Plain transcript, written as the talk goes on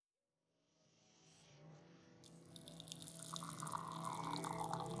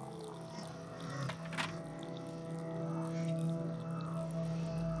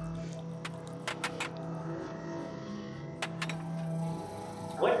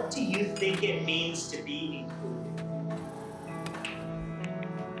What do you think it means to be included?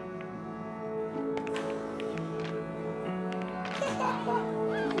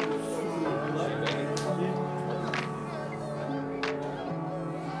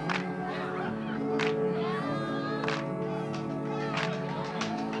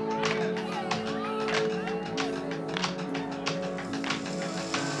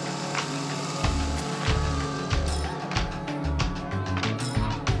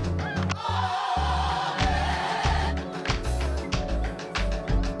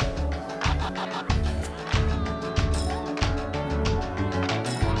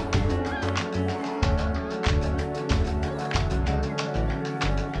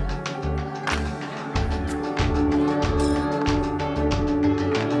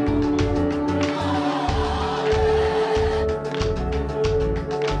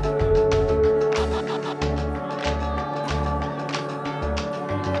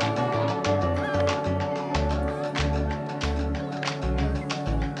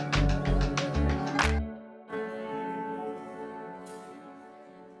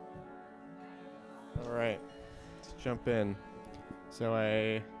 All right, let's jump in. So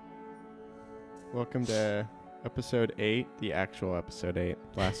welcome to episode 8, the actual episode 8.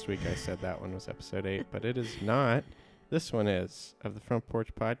 Last week I said that one was episode 8, but it is not. This one is, of the Front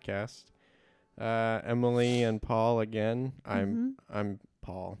Porch Podcast. Emily and Paul again. I'm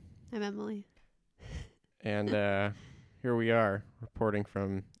Paul. I'm Emily. And here we are, reporting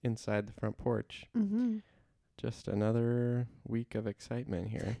from inside the front porch. Mm-hmm. Just another week of excitement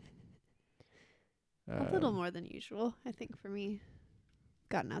here. A little more than usual, I think, for me.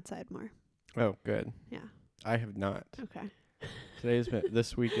 Gotten outside more. Oh, good. Yeah. I have not. Okay.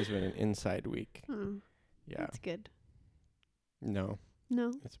 This week has been an inside week. Oh, Yeah. that's good. No,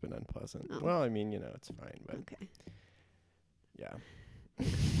 No? it's been unpleasant. Oh. Well, I mean, it's fine, but Okay. yeah.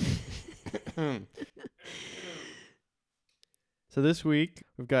 So this week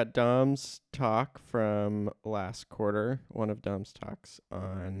we've got Dom's talk from last quarter, one of Dom's talks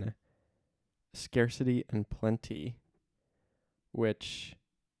on scarcity and plenty, which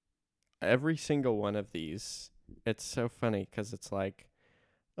every single one of these, it's so funny because it's like,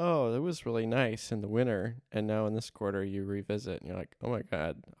 oh, it was really nice in the winter, and now in this quarter you revisit and you're like, oh my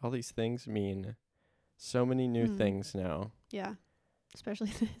God, all these things mean so many new things now. Yeah.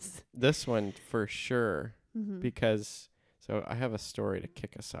 Especially this. This one for sure, Mm-hmm. because, so I have a story to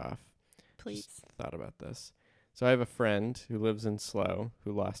kick us off. Please. Just thought about this. So I have a friend who lives in Slough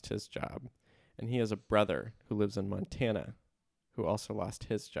who lost his job, and he has a brother who lives in Montana who also lost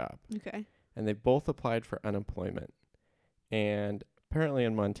his job. Okay. And they both applied for unemployment. And apparently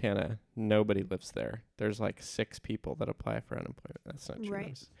in Montana, nobody lives there. There's like 6 people that apply for unemployment. That's not true.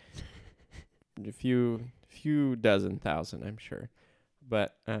 Right. A few dozen thousand, I'm sure.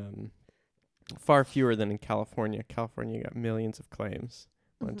 But far fewer than in California. California got millions of claims.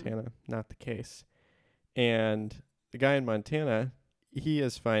 Montana, not the case. And the guy in Montana, he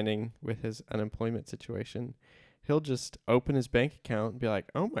is finding with his unemployment situation, he'll just open his bank account and be like,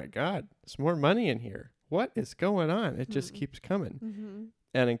 oh my God, there's more money in here. What is going on? It just keeps coming. Mm-hmm.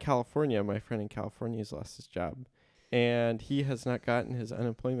 And in California, my friend in California has lost his job, and he has not gotten his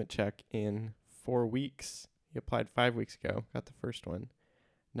unemployment check in 4 weeks. He applied 5 weeks ago, got the first one.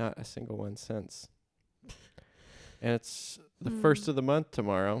 Not a single one since. And it's the first of the month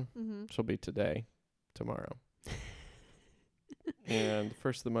tomorrow, which will be today, tomorrow. And the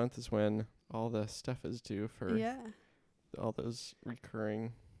first of the month is when all the stuff is due for all those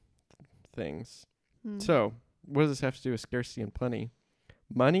recurring things. So, what does this have to do with scarcity and plenty?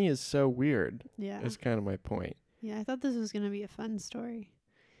 Money is so weird. Yeah. Is kind of my point. Yeah, I thought this was going to be a fun story.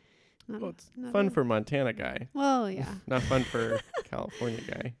 Well, it's fun for Montana guy. Well, yeah. Not fun for California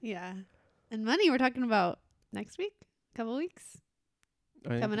guy. Yeah. And money we're talking about next week, couple weeks.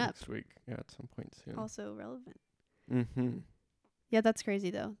 Coming up. Next week. Yeah, at some point soon. Also relevant. Mm-hmm. Yeah, that's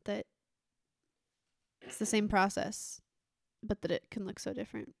crazy though, that it's the same process, but that it can look so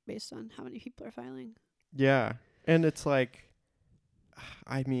different based on how many people are filing. Yeah. And it's like,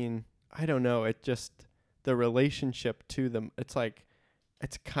 I mean, I don't know. It just, the relationship to them, it's like,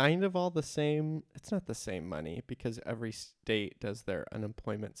 it's kind of all the same. It's not the same money because every state does their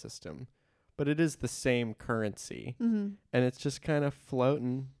unemployment system, but it is the same currency. Mm-hmm. And it's just kind of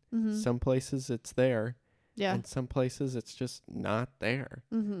floating. Mm-hmm. Some places it's there. Yeah. And some places it's just not there.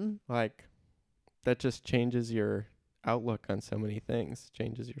 Mm-hmm. Like, that just changes your outlook on so many things,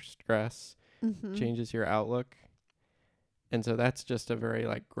 changes your stress, changes your outlook. And so that's just a very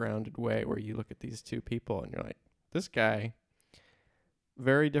like grounded way where you look at these two people and you're like, this guy,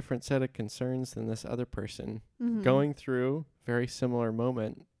 very different set of concerns than this other person, going through very similar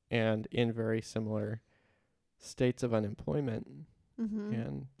moment and in very similar states of unemployment. Mm-hmm.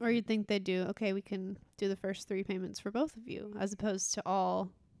 And Or you'd think they'd do, okay, we can do the first 3 payments for both of you, as opposed to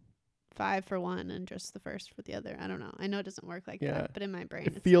all 5 for one and just the first for the other. I don't know. I know it doesn't work like Yeah. that, but in my brain,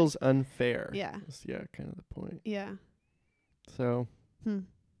 it it's feels unfair. Yeah. Is, kind of the point. Yeah. So Hmm.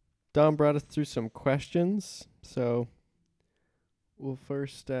 Dom brought us through some questions. So we'll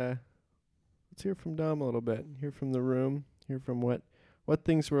first let's hear from Dom a little bit. Hear from the room. Hear from what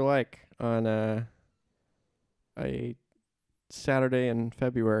things were like on a Saturday in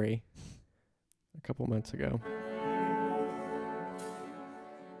February a couple months ago.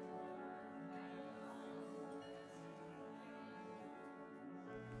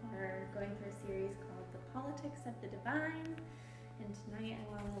 We're going through a series called The Politics of the Divine, and tonight I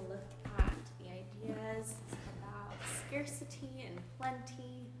want to look at the ideas about scarcity and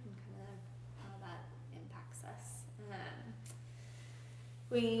plenty and kind of how that impacts us.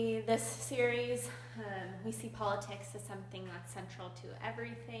 This series, we see politics as something that's central to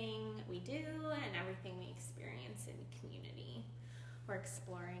everything we do and everything we experience in community. We're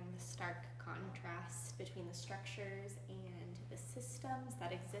exploring the stark contrast between the structures and the systems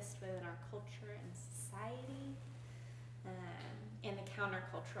that exist within our culture and society, and the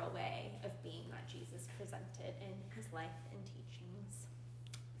countercultural way of being that Jesus presented in his life and teachings.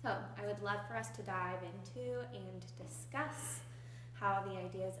 So I would love for us to dive into and discuss how the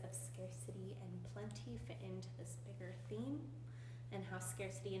ideas of scarcity and plenty fit into this bigger theme, and how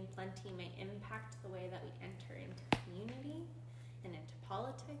scarcity and plenty may impact the way that we enter into community and into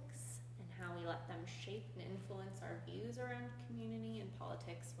politics, and how we let them shape and influence our views around community and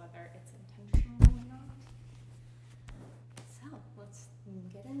politics, whether it's intentional or not. So let's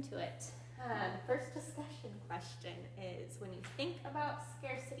get into it. First discussion question is, when you think about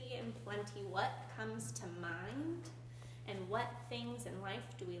scarcity and plenty, what comes to mind? And what things in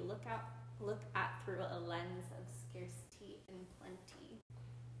life do we look at through a lens of scarcity and plenty?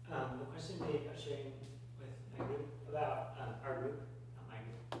 The question they are sharing with my group about our group, not my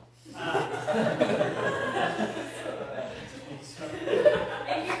group.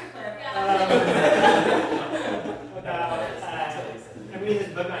 I'm reading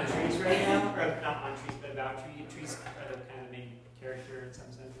this book on trees right now, or not on trees, but about trees. Trees are the kind of main character in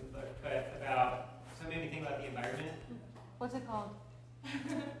some sense of the book, but about, so it made me think about the environment. What's it called?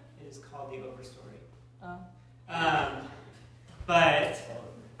 It is called The Overstory. Oh. But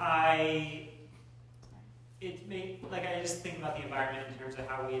I just think about the environment in terms of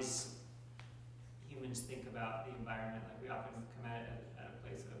how we as humans think about the environment. Like, we often come at it at a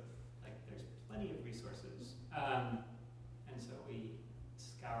place of, like, there's plenty of resources. And so we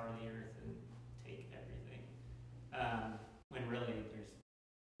scour the earth and take everything. When really there's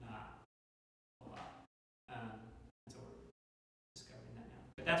not a lot. So we're discovering that now.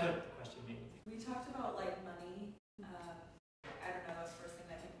 But that's what the question made me think. We talked about like money. I don't know, that was the first thing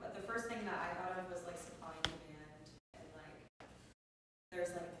that I think about. The first thing that I thought of was like supply and demand, and like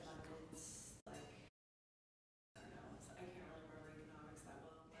there's like abundance, like I don't know, I can't really remember economics that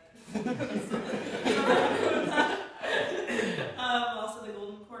well, but also the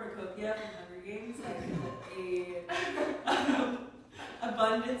golden cornucopia from Hunger Games, like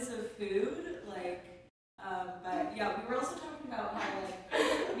abundance of food, like but yeah, we were also talking about how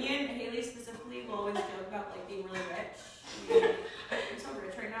like me and Haley specifically will always joke about like being really rich. I mean, I'm so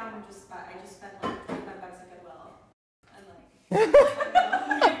rich right now. I just spent like $25 at Goodwill, and like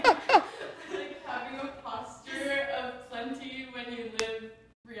having a posture of plenty when you live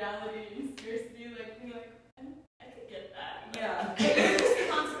reality and scarcity, like being like, I could get that. yeah. Just the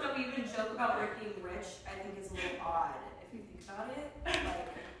concept that we even joke about being rich, I think is a little odd if you think about it. Like,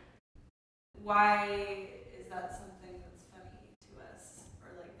 why is that something that's funny to us, or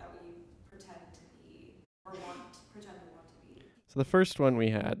like that we pretend to be or pretend we want to be? So the first one we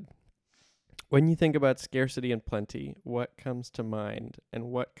had, when you think about scarcity and plenty, what comes to mind, and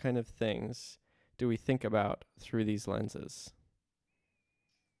what kind of things do we think about through these lenses?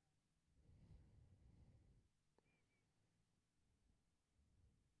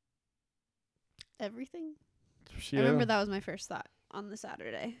 Everything. Yeah. I remember that was my first thought on the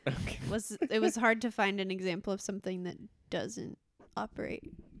Saturday. Okay. It was hard to find an example of something that doesn't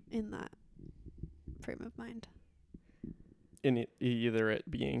operate in that frame of mind. In either it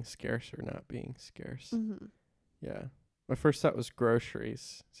being scarce or not being scarce. Mm-hmm. Yeah. My first thought was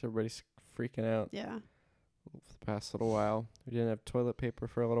groceries. So everybody's freaking out Yeah. for the past little while. We didn't have toilet paper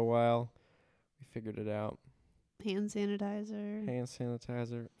for a little while. We figured it out. Hand sanitizer. Hand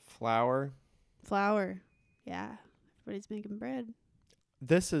sanitizer. Flour. Flour. Yeah. Everybody's making bread.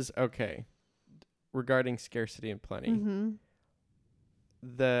 This is okay. Regarding scarcity and plenty. Mm-hmm.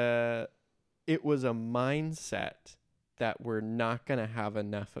 it was a mindset that we're not going to have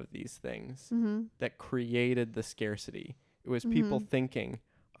enough of these things Mm-hmm. that created the scarcity. It was people Mhm. thinking,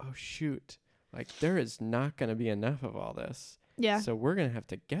 oh, shoot, like there is not going to be enough of all this. Yeah. So we're going to have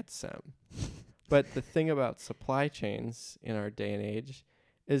to get some. But the thing about supply chains in our day and age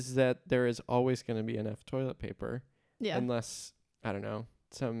is that there is always going to be enough toilet paper Yeah. unless, I don't know,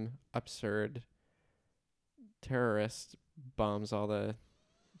 some absurd terrorist bombs all the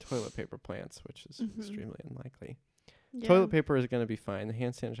toilet paper plants, which is Mhm. extremely unlikely. Yeah. Toilet paper is going to be fine. The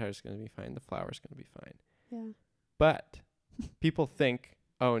hand sanitizer is going to be fine. The flour is going to be fine. Yeah. But people think,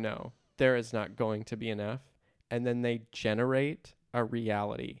 oh no, there is not going to be enough. And then they generate a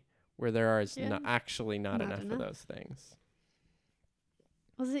reality where there is Yeah. actually not Not enough of enough. those things.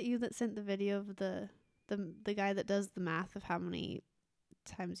 Was it you that sent the video of the guy that does the math of how many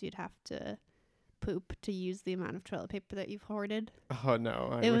times you'd have to poop to use the amount of toilet paper that you've hoarded? Oh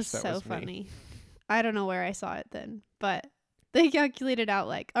no, It wish was that so was me. funny. I don't know where I saw it then, but they calculated out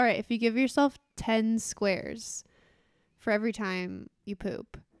like, all right, if you give yourself 10 squares for every time you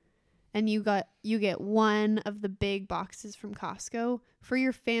poop, and you get one of the big boxes from Costco for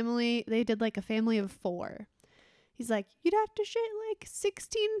your family, they did like a family of 4. He's like, you'd have to shit like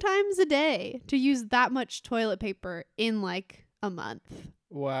 16 times a day to use that much toilet paper in like a month.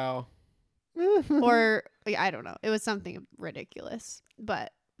 Wow. Or I don't know. It was something ridiculous.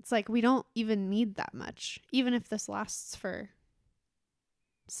 But it's like we don't even need that much. Even if this lasts for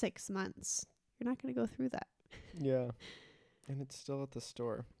 6 months, you're not going to go through that. Yeah. And it's still at the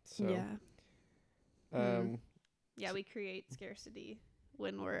store. So Yeah. um Yeah, we create scarcity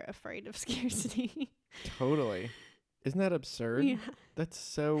when we're afraid of scarcity. totally. Isn't that absurd? Yeah. That's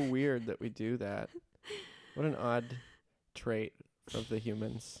so weird that we do that. What an odd trait of the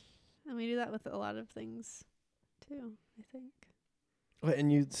humans. And we do that with a lot of things too, I think. Well,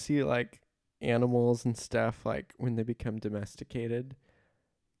 and you see like animals and stuff like when they become domesticated.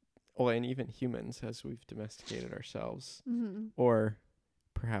 Well, and even humans as we've domesticated ourselves. Mm-hmm. Or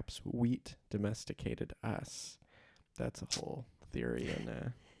perhaps wheat domesticated us. That's a whole theory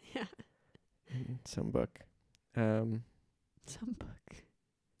Yeah. in some book. Some book.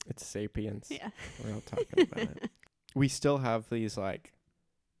 It's Sapiens. Yeah. We're all talking about it. We still have these like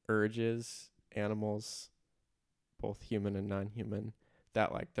urges, animals, both human and non-human,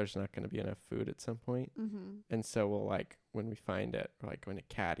 that like there's not going to be enough food at some point. Mm-hmm. And so we'll like, when we find it, like when a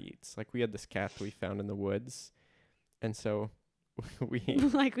cat eats, like we had this cat that we found in the woods. And so we,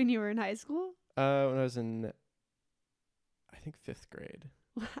 Like when you were in high school? when I was in, I think 5th grade,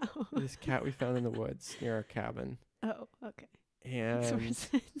 Wow. this cat we found in the woods near our cabin. Oh, okay. And Makes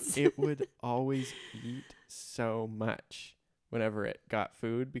more sense. it would always eat so much whenever it got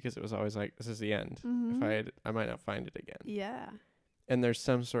food, because it was always like, this is the end. Mhm. If I might not find it again. Yeah. And there's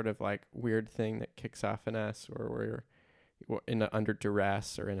some sort of like weird thing that kicks off in us, or we're under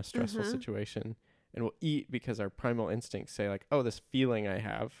duress or in a stressful Uh-huh. situation, and we'll eat because our primal instincts say like, oh, this feeling I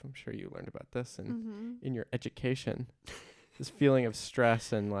have, I'm sure you learned about this in your education, this feeling of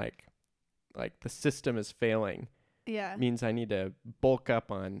stress and like the system is failing Yeah. means I need to bulk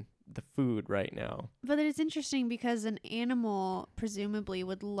up on the food right now. But it's interesting because an animal presumably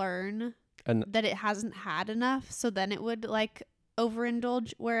would learn And that it hasn't had enough, so then it would like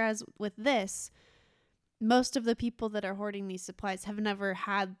overindulge. Whereas with this, most of the people that are hoarding these supplies have never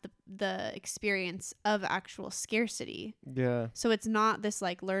had the experience of actual scarcity. yeah, So it's not this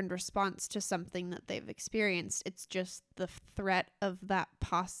like learned response to something that they've experienced. It's just the threat of that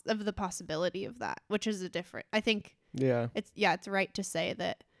of the possibility of that, which is a different. I think yeah, it's right to say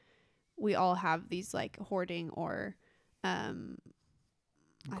that we all have these like hoarding or I don't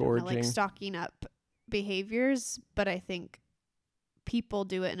know, gorging. like stocking up behaviors, but I think people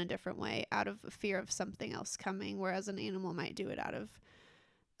do it in a different way out of a fear of something else coming, whereas an animal might do it out of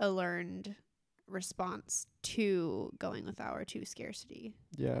a learned response to going without or to scarcity.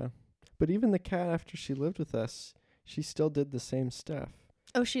 Yeah. But even the cat, after she lived with us, she still did the same stuff.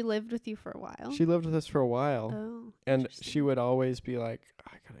 Oh, she lived with you for a while? She lived with us for a while. Oh, And interesting. she would always be like,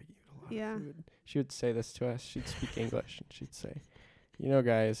 I gotta eat a lot Yeah. of food. She would say this to us. She'd speak English, and she'd say, you know,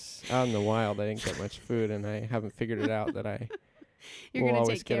 guys, out in the wild, I didn't get much food, and I haven't figured it out that I You're will gonna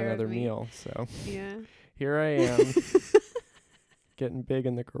always take get care another of me. meal. So Yeah. here I am, getting big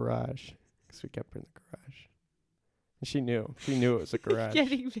in the garage, because we kept her in the garage. And she knew it was a garage.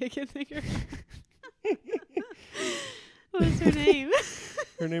 Getting big in the garage. What was her name?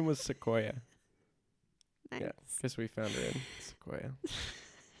 Her name was Sequoia, Nice. Yeah. because we found her in Sequoia.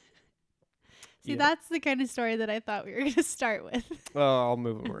 See, Yeah. that's the kind of story that I thought we were going to start with. Well, I'll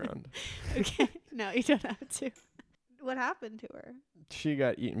move them around. Okay. No, you don't have to. What happened to her? She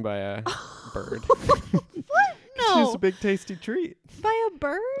got eaten by a bird. What? She was No. a big tasty treat. By a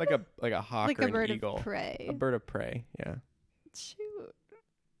bird? Like a hawk Like or a an bird eagle. of prey. A bird of prey, yeah. Shoot.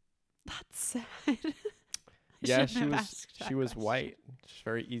 That's sad. I Yeah, shouldn't have asked that she was question. white. It's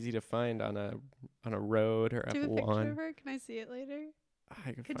very easy to find on a road or Do you a have a picture lawn. of her? Can I see it later?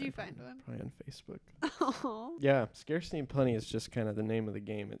 Could you find one? Probably on Facebook. Oh. Yeah, Scarcity and Plenty is just kind of the name of the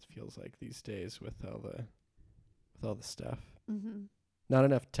game. It feels like these days with all the stuff. Mhm. Not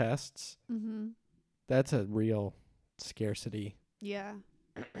enough tests. Mhm. That's a real scarcity, Yeah.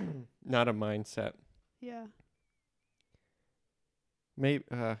 not a mindset. Yeah. Maybe,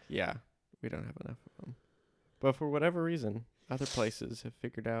 yeah, we don't have enough of them. But for whatever reason, other places have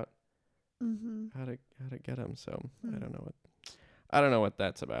figured out Mhm. how to get them. So Hmm. I don't know what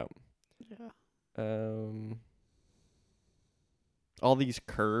that's about. Yeah. All these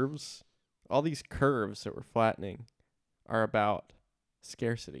curves that we're flattening are about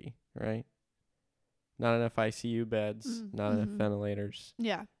scarcity, right? Not enough ICU beds, not enough ventilators,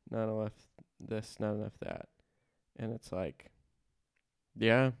 Yeah. not enough this, not enough that. And it's like,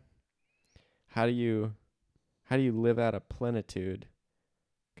 yeah, how do you live out of plenitude?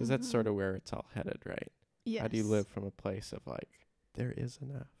 Because that's sort of where it's all headed, right? Yes. How do you live from a place of like, there is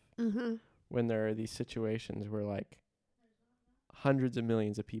enough? Mm-hmm. When there are these situations where like hundreds of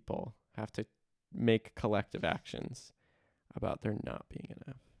millions of people have to make collective actions about there not being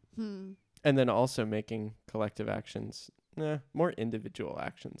enough. And then also making collective actions, more individual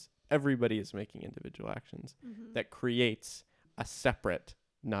actions. Everybody is making individual actions that creates a separate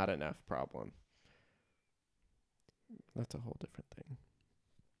not enough problem. That's a whole different thing.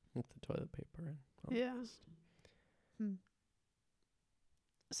 With the toilet paper and all Yeah.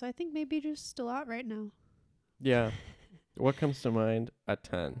 So I think maybe just a lot right now. Yeah. What comes to mind? A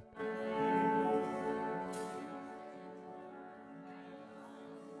ton.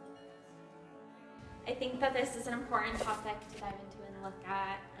 I think that this is an important topic to dive into and look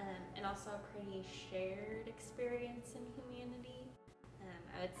at, and also a pretty shared experience in humanity.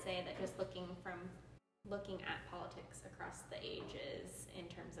 I would say that just looking at politics across the ages in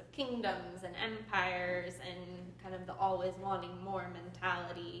terms of kingdoms and empires and kind of the always wanting more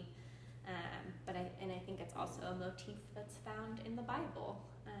mentality. But I think it's also a motif that's found in the Bible,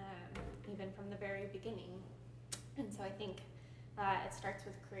 even from the very beginning. And so I think it starts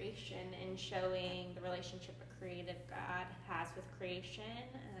with creation and showing the relationship a creative God has with creation,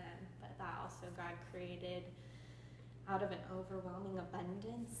 but that also God created out of an overwhelming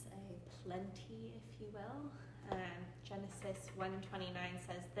abundance, a plenty, if you will. Genesis 1:29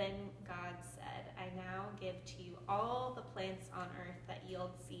 says, "Then God said, I now give to you all the plants on earth that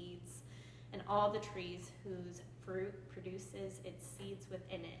yield seeds, and all the trees whose fruit produces its seeds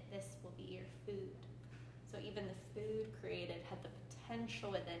within it. This will be your food." So even the food created had the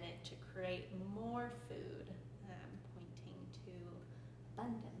potential within it to create more food, pointing to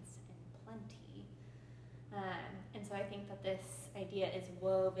abundance and plenty. And so I think that this idea is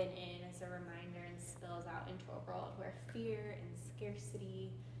woven in as a reminder and spills out into a world where fear and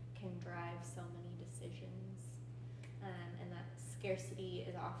scarcity can drive so many decisions. And that scarcity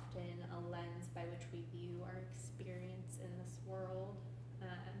is often a lens by which we view our experience in this world.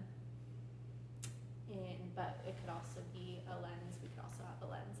 But it could also be we could also have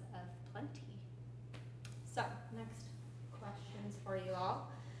a lens of plenty. So, next questions for you all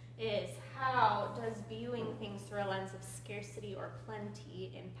is, how does viewing things through a lens of scarcity or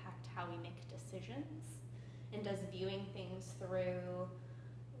plenty impact how we make decisions? And does viewing things through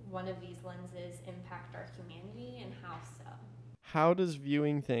one of these lenses impact our humanity, and how so? How does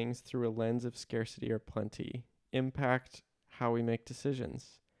viewing things through a lens of scarcity or plenty impact how we make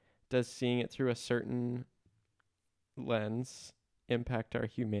decisions? Does seeing it through a certain lens impact our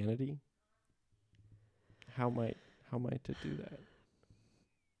humanity? How might it do that?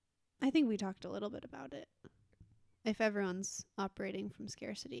 I think we talked a little bit about it. If everyone's operating from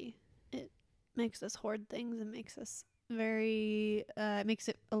scarcity, it makes us hoard things and makes us it makes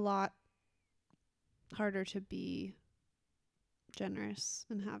it a lot harder to be generous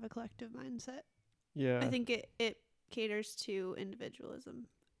and have a collective mindset. Yeah. I think it caters to individualism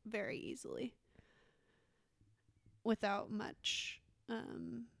very easily without much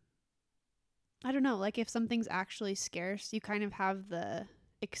I don't know, like if something's actually scarce, you kind of have the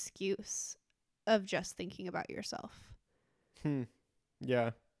excuse of just thinking about yourself.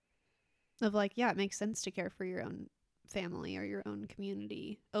 Yeah. Of like, yeah, it makes sense to care for your own family or your own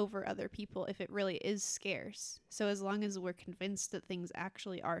community over other people if it really is scarce. So as long as we're convinced that things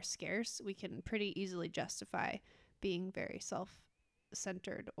actually are scarce, we can pretty easily justify being very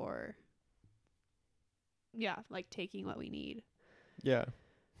self-centered or like taking what we need. Yeah.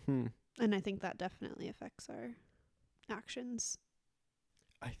 And I think that definitely affects our actions.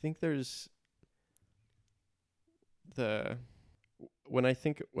 I think there's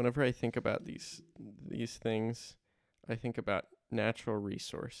whenever I think about these things, I think about natural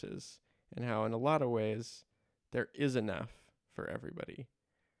resources and how in a lot of ways there is enough for everybody,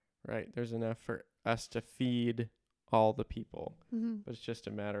 right? There's enough for us to feed all the people, Mm-hmm. but it's just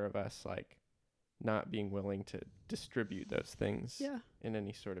a matter of us like not being willing to distribute those things Yeah. in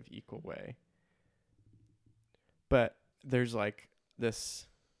any sort of equal way. But there's like this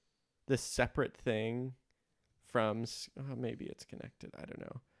separate thing from maybe it's connected, I don't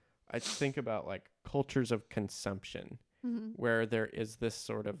know. I think about like cultures of consumption Mm-hmm. where there is this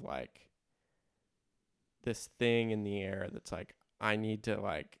sort of like this thing in the air that's like I need to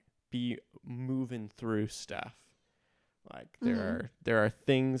like be moving through stuff. Like there are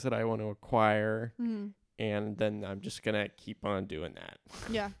things that I want to acquire, Mm-hmm. and then I'm just gonna keep on doing that.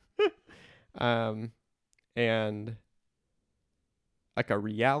 Yeah. And like a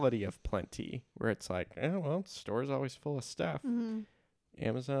reality of plenty where it's like, oh well, the store's always full of stuff. Mm-hmm.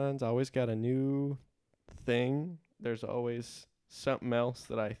 Amazon's always got a new thing. There's always something else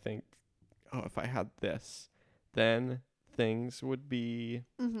that I think, oh, if I had this, then things would be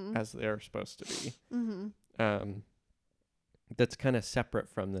Mm-hmm. as they're supposed to be. Mm-hmm. That's kind of separate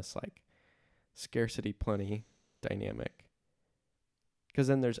from this like scarcity plenty dynamic. Because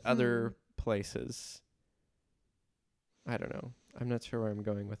then there's other places. I don't know. I'm not sure where I'm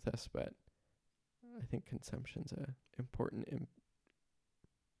going with this, but I think consumption's a important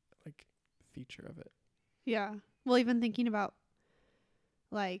like feature of it. Yeah. Well, even thinking about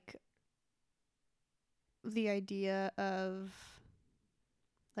like the idea of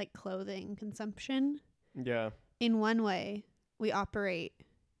like clothing consumption, Yeah. in one way, we operate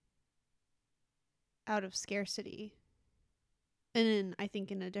out of scarcity. And in, I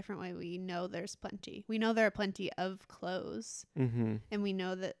think in a different way, we know there's plenty. We know there are plenty of clothes. Mm-hmm. And we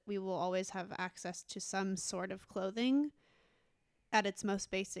know that we will always have access to some sort of clothing at its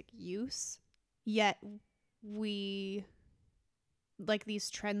most basic use. Yet we, like these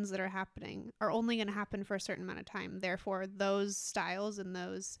trends that are happening, are only going to happen for a certain amount of time. Therefore, those styles and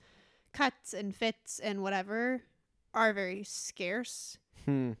those cuts and fits and whatever are very scarce.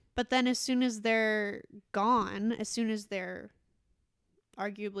 But then as soon as they're gone, as soon as they're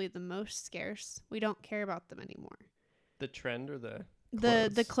arguably the most scarce, we don't care about them anymore. The trend or the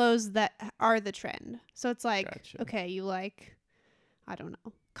The clothes that are the trend. So it's like, Gotcha. okay, you like, I don't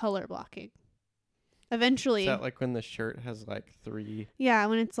know, color blocking. Eventually, Is that like when the shirt has like 3? yeah,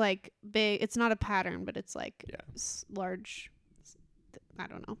 when it's like big, it's not a pattern, but it's like Yeah. large, I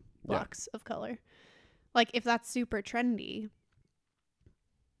don't know, blocks of color. Like if that's super trendy,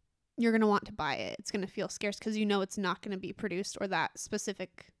 you're going to want to buy it. It's going to feel scarce because you know it's not going to be produced, or that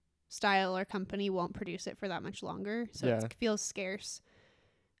specific style or company won't produce it for that much longer. So it feels scarce.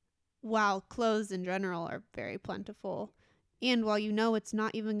 While clothes in general are very plentiful. And while you know it's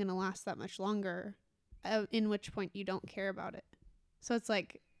not even going to last that much longer, in which point you don't care about it. So it's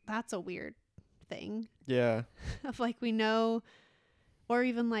like, that's a weird thing. Yeah. Of like, we know, or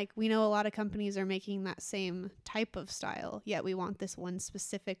even like we know a lot of companies are making that same type of style, yet we want this one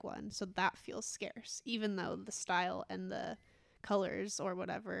specific one. So that feels scarce, even though the style and the colors or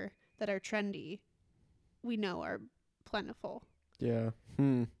whatever that are trendy, we know are plentiful. Yeah.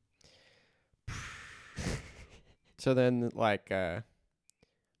 So then like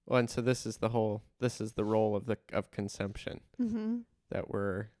well, and so this is the role of consumption. Mm-hmm. That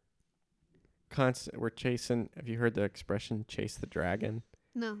we're chasing. Have you heard the expression chase the dragon?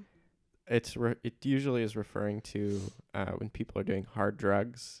 No. It usually is referring to when people are doing hard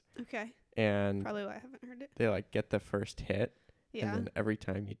drugs. Okay. And probably why I haven't heard it. They like get the first hit. Yeah. And then every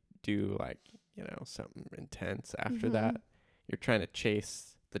time you do like, something intense after that, you're trying to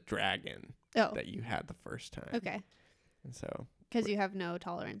chase the dragon that you had the first time. Okay. And so. Because you have no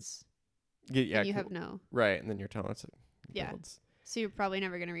tolerance. Yeah. And you have no. Right. And then your tolerance builds. So you're probably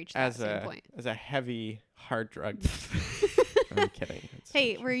never going to reach that same point. As a heavy hard drug. I'm kidding.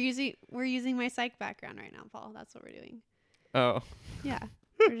 Hey, we're using my psych background right now, Paul. That's what we're doing. Oh. Yeah.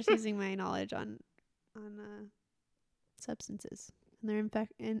 We're just using my knowledge on substances and their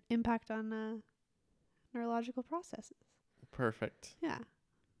impact on neurological processes. Perfect. Yeah.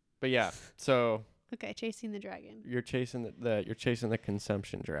 But yeah, so okay, chasing the dragon. You're chasing the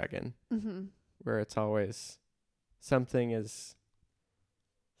consumption dragon. Mm-hmm. Where it's always something is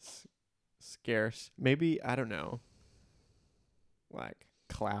scarce. Maybe, I don't know. Like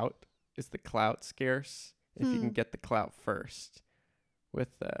clout. Is the clout scarce? If you can get the clout first with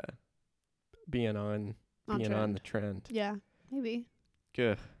being on being on the trend. Yeah, maybe.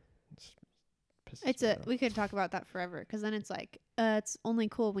 Good. We could talk about that forever, because then it's like, it's only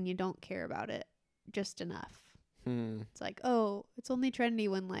cool when you don't care about it just enough. It's like, oh, it's only trendy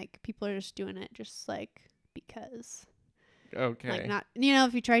when like people are just doing it just like because. Okay. Like not,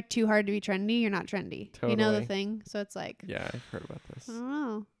 if you try too hard to be trendy, you're not trendy. Totally. You know the thing? So it's like, yeah, I've heard about this. I don't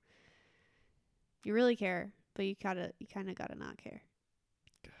know. You really care, but you kind of gotta not care.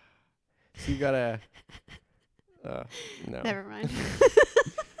 So you gotta, no. Never mind.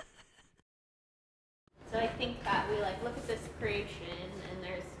 So I think that we like look at this creation and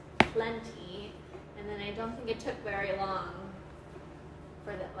there's plenty, and then I don't think it took very long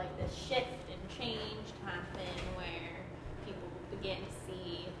for that like this shift and change to happen where people began to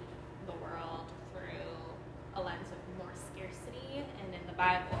see the world through a lens of more scarcity. And in the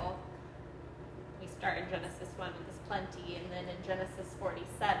Bible, we start in Genesis 1 with this plenty, and then in Genesis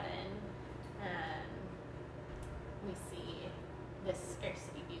 47, we see this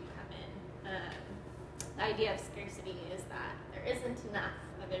scarcity view come in. The idea of scarcity is that there isn't enough,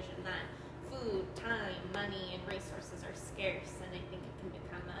 a vision that food, time, money, and resources are scarce, and I think it can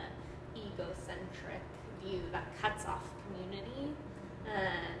become an egocentric view that cuts off community,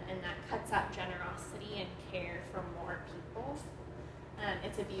 and that cuts out generosity and care for more people.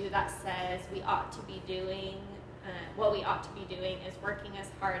 It's a view that says we ought to be doing, what we ought to be doing is working as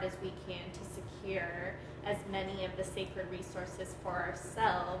hard as we can to secure as many of the sacred resources for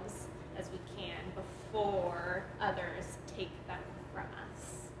ourselves as we can before others take them from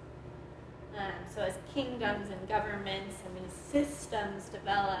us. So as kingdoms and governments and these systems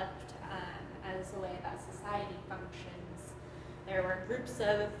developed as a way that society functions, there were groups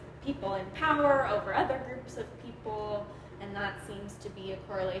of people in power over other groups of people, and that seems to be a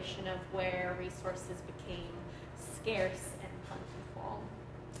correlation of where resources became scarce and plentiful.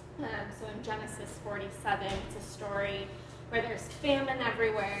 So in Genesis 47, it's a story where there's famine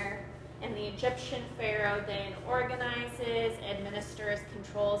everywhere, and the Egyptian pharaoh then organizes, administers,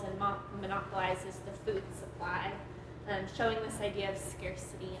 controls, and monopolizes the food supply, showing this idea of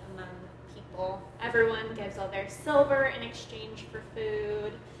scarcity among people. Everyone gives all their silver in exchange for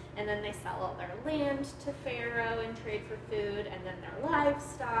food, and then they sell all their land to Pharaoh and trade for food, and then their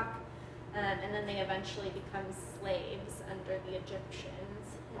livestock, and then they eventually become slaves under the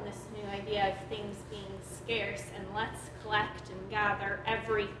Egyptians. And this new idea of things being scarce and let's collect and gather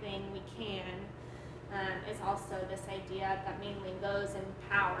everything we can is also this idea that mainly those in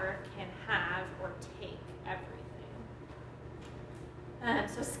power can have or take everything.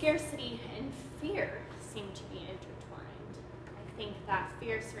 So scarcity and fear seem to be intertwined. I think that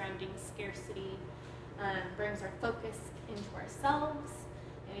fear surrounding scarcity brings our focus into ourselves,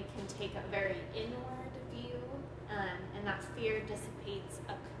 and we can take a very inward view, and that fear dissipates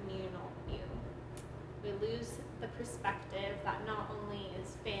a communal view. We lose the perspective that not only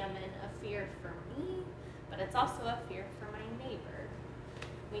is famine a fear for me, but it's also a fear for my neighbor.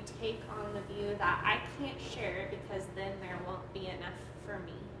 We take on the view that I can't share because then there won't be enough for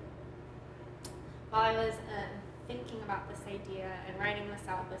me. While I was thinking about this idea and writing this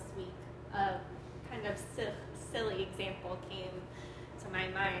out this week, a kind of silly example came to my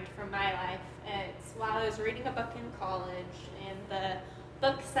mind from my life. It's while I was reading a book in college, and the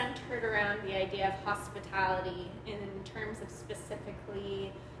book centered around the idea of hospitality in terms of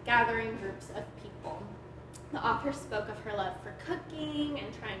specifically gathering groups of people. The author spoke of her love for cooking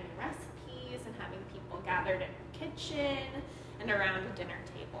and trying new recipes and having people gathered in her kitchen and around a dinner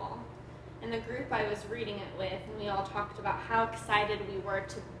table. And the group I was reading it with, and we all talked about how excited we were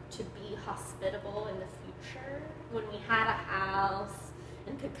to be hospitable in the future when we had a house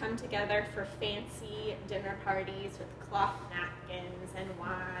and could come together for fancy dinner parties with cloth napkins and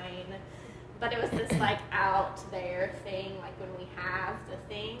wine. But it was this like out there thing, like when we have the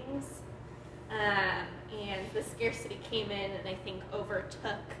things. And the scarcity came in and I think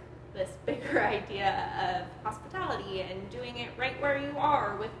overtook this bigger idea of hospitality and doing it right where you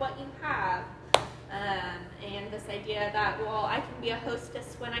are with what you have. And this idea that, well, I can be a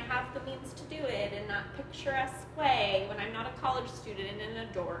hostess when I have the means to do it in that picturesque way, when I'm not a college student in a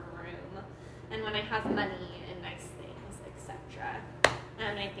dorm room, and when I have money and nice things, etc.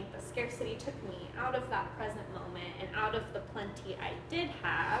 And I think the scarcity took me out of that present moment and out of the plenty I did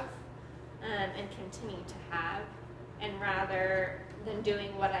have and continue to have, and rather than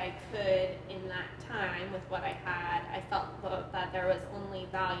doing what I could in that time with what I had, I felt that there was only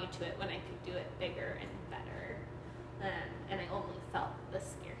value to it when I could do it bigger and better. And I only felt the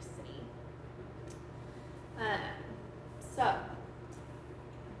scarcity. So,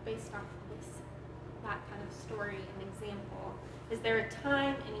 based off of that kind of story, an example. Is there a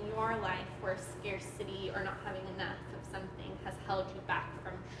time in your life where scarcity or not having enough of something has held you back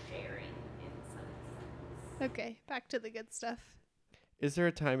from sharing in some sense? Okay, back to the good stuff. Is there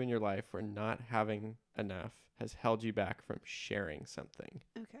a time in your life where not having enough has held you back from sharing something?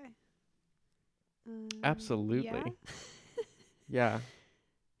 Okay. Absolutely. Yeah.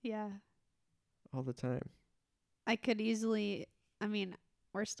 Yeah, Yeah. all the time. I could easily, I mean,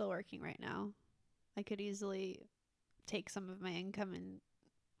 we're still working right now. I could easily take some of my income and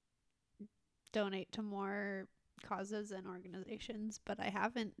donate to more causes and organizations, but I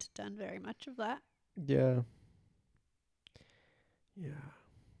haven't done very much of that. Yeah. Yeah.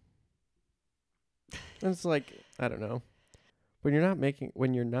 And it's like, I don't know. When you're not making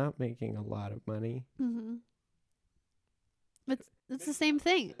a lot of money. Mm-hmm. It's the same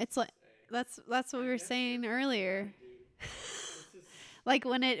thing. It's like that's what we were saying earlier. Like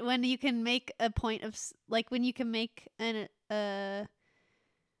when you can make a point of like when you can make a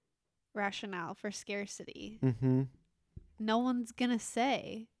rationale for scarcity, Mm-hmm. no one's gonna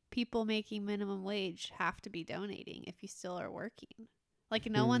say people making minimum wage have to be donating if you still are working. Like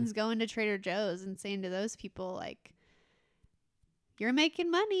no one's going to Trader Joe's and saying to those people like, you're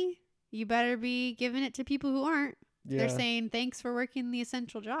making money, you better be giving it to people who aren't. Yeah. They're saying thanks for working the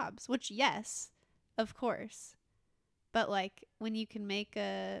essential jobs, which yes, of course. But like when you can make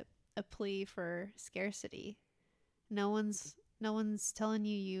a plea for scarcity, no one's telling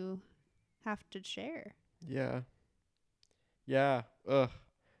you have to share. Yeah. Yeah. Ugh.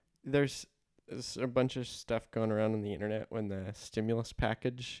 There's a bunch of stuff going around on the internet when the stimulus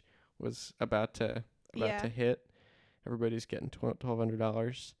package was about to hit. Everybody's getting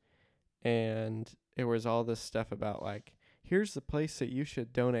 $1,200, and it was all this stuff about like, here's the place that you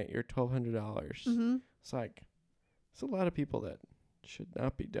should donate your $1,200. Mm-hmm. It's like, there's a lot of people that should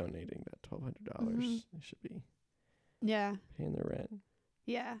not be donating that $1,200. They should be paying their rent.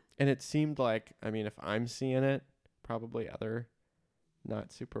 Yeah. And it seemed like, I mean, if I'm seeing it, probably other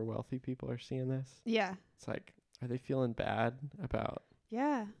not super wealthy people are seeing this. Yeah. It's like, are they feeling bad about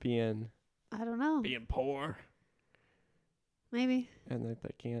being, I don't know, being poor maybe, and that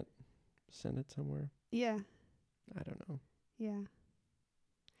they can't send it somewhere? Yeah. I don't know. Yeah.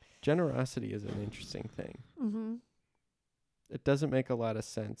 Generosity is an interesting thing. Mm-hmm. It doesn't make a lot of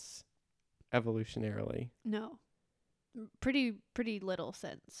sense evolutionarily. No. Pretty little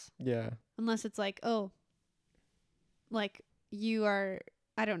sense. Yeah. Unless it's like, oh, like you are,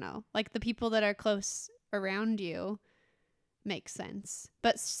 I don't know, like the people that are close around you makes sense.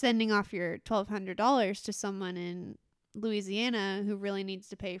 But sending off your $1,200 to someone in Louisiana who really needs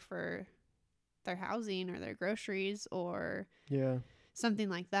to pay for their housing or their groceries or something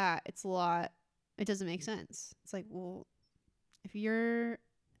like that, it's a lot. It doesn't make sense. It's like, well, if we're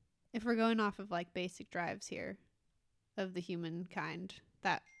going off of like basic drives here of the humankind,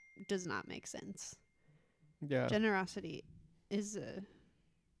 that does not make sense. Yeah. Generosity is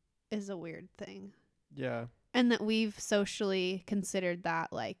a weird thing. Yeah. And that we've socially considered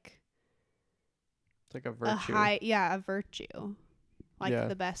that like it's like a virtue. A virtue. Like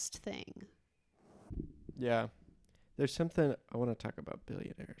the best thing. Yeah. There's something I want to talk about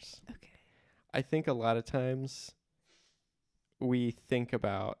billionaires. Okay. I think a lot of times we think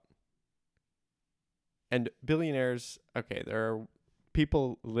about, and billionaires, okay, there are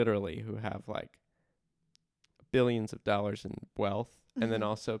people literally who have like billions of dollars in wealth, and then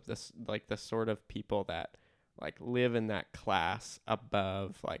also this like the sort of people that like live in that class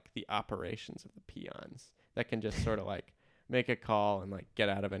above like the operations of the peons that can just sort of like make a call and like get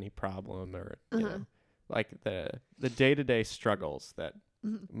out of any problem, or you know, like the day-to-day struggles that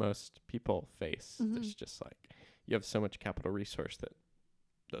most people face. There's just like, you have so much capital resource that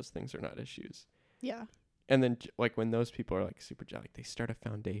those things are not issues. Yeah. And then like when those people are like super like they start a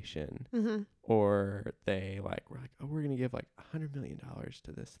foundation or they like, we're like, oh, we're going to give like $100 million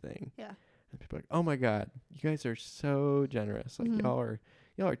to this thing. Yeah. And people are like, oh my God, you guys are so generous. Like y'all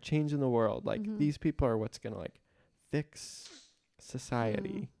are changing the world. Like these people are what's going to like fix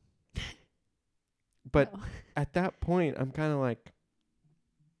society. But at that point, I'm kind of like,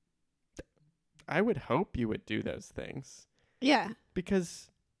 I would hope you would do those things. Yeah. Because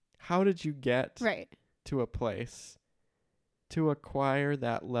how did you get to a place to acquire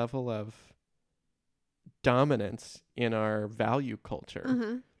that level of dominance in our value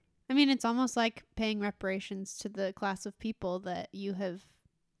culture? I mean, it's almost like paying reparations to the class of people that you have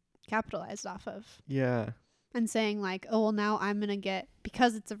capitalized off of. Yeah. And saying like, oh, well, now I'm going to get,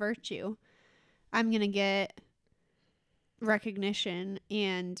 because it's a virtue, I'm going to get recognition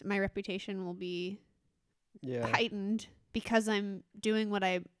and my reputation will be heightened because I'm doing what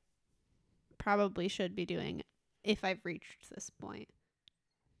I probably should be doing if I've reached this point.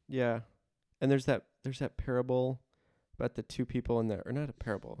 Yeah. And there's that parable about the two people in there, or not a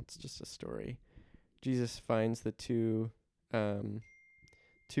parable, it's just a story. Jesus finds the two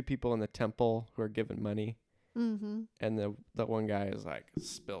people in the temple who are given money, Mm-hmm. and the one guy is like,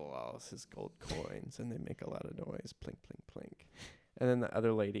 spill all his gold coins, and they make a lot of noise, plink, plink, plink. And then the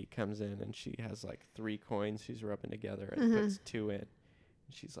other lady comes in, and she has like 3 coins she's rubbing together and puts 2 in. And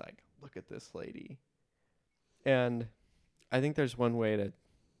she's like, look at this lady. And I think there's one way to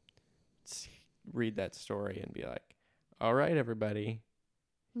read that story and be like, all right, everybody,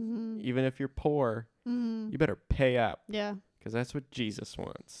 even if you're poor, you better pay up. Yeah. Because that's what Jesus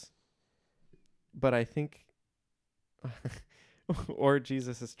wants. But I think, or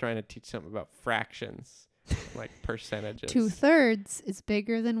Jesus is trying to teach something about fractions, like percentages. 2/3 is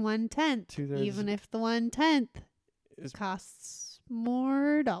bigger than 1/10, 2/3 even if the 1/10 is costs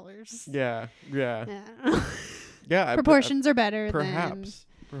more dollars. Yeah. Yeah. Yeah. Proportions are better perhaps.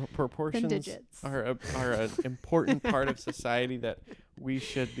 than Proportions digits. are an important part of society that we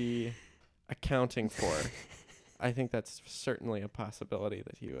should be accounting for. I think that's certainly a possibility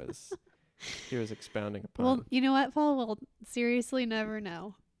that he was expounding upon. Well, you know what, Paul? We'll seriously never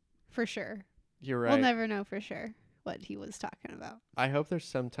know for sure. You're right. We'll never know for sure what he was talking about. I hope there's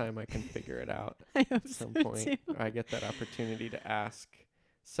some time I can figure it out I hope at some so point. too. Or I get that opportunity to ask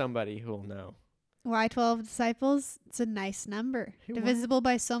somebody who'll know. Why 12 disciples? It's a nice number. Hey, Divisible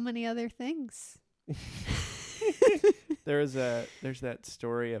by so many other things. There's that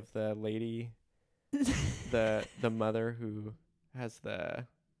story of the lady, the mother who has the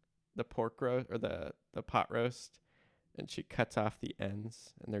pork roast or the pot roast, and she cuts off the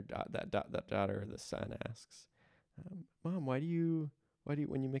ends, and that daughter or the son asks, Mom, why do you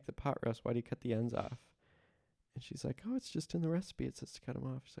when you make the pot roast, why do you cut the ends off? And she's like, oh, it's just in the recipe, it says to cut them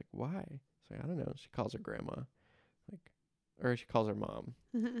off. She's like, why? She's like, I don't know. She calls her grandma, or she calls her mom.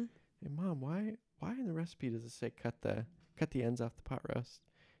 Hey, Mom, why in the recipe does it say cut the ends off the pot roast?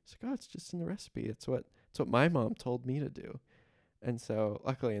 She's like, oh, it's just in the recipe. It's what my mom told me to do. And so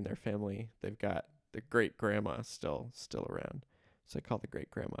luckily in their family, they've got the great grandma still around. So I call the great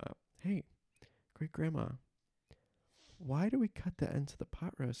grandma up. Hey, great grandma, why do we cut the ends of the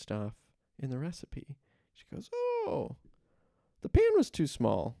pot roast off in the recipe? She goes, oh, the pan was too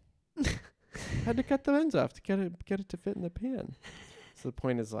small. Had to cut the ends off to get it to fit in the pan. So the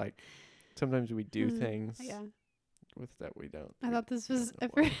point is, like, sometimes we do things with that we don't. I thought this was don't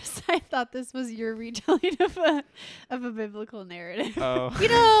at know why. first. I thought this was your retelling of a biblical narrative. Oh. You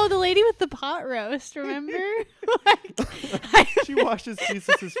know, the lady with the pot roast. Remember? She washes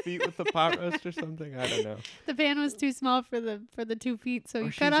Jesus' feet with the pot roast or something. I don't know. The pan was too small for the 2 feet, so Or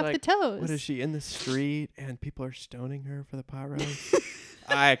you she's cut off the like, toes. What is she in the street and people are stoning her for the pot roast?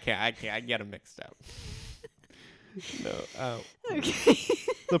 I can't. I get them mixed up. No. Okay.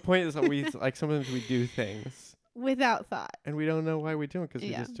 The point is that we sometimes we do things Without thought. and we don't know why we do it because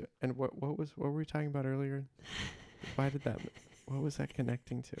we Yeah. just do it. And what were we talking about earlier? What was that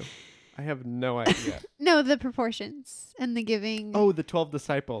connecting to? I have no idea. No, the proportions and the giving. Oh, the 12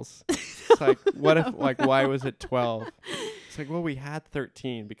 disciples. It's like, what if, why was it 12? It's like, well, we had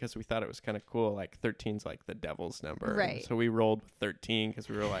 13 because we thought it was kind of cool. Like, 13's like the devil's number. Right. So we rolled with 13 because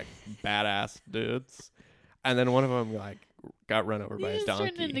we were like badass dudes. And then one of them got run over by a You just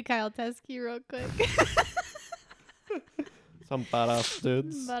turned donkey. into Kyle Teskey real quick. Some badass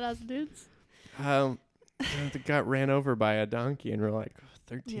dudes. Badass dudes. They got ran over by a donkey, and we're like,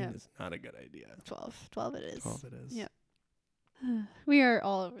 13 Yeah. is not a good idea. 12 it is. 12 it is. Yep. We are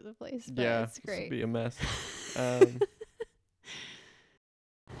all over the place, but Yeah, it's this great. would be a mess. I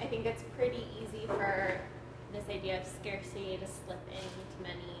think it's pretty easy for this idea of scarcity to slip into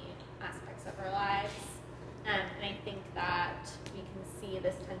many aspects of our lives. And I think that we can see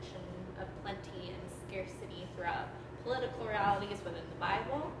this tension of plenty and scarcity throughout political realities within the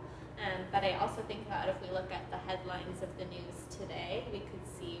Bible. But I also think that if we look at the headlines of the news today, we could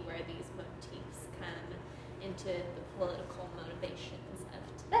see where these motifs come into the political motivations of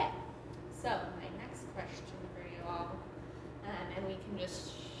today. So my next question for you all, and we can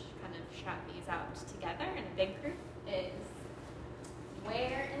just kind of shout these out together in a big group, is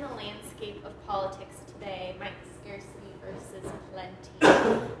where in the landscape of politics today might scarcity versus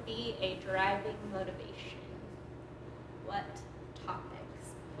plenty be a driving motivation? What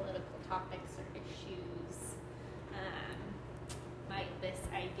topics, political topics or issues, might this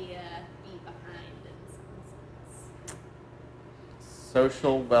idea be behind in some sense?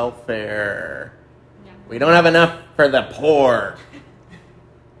 Social welfare. Yeah. We don't have enough for the poor.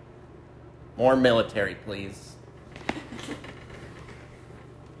 More military, please.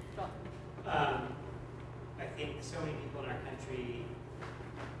 so many people in our country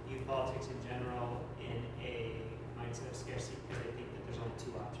view politics in general in a mindset of scarcity because they think that there's only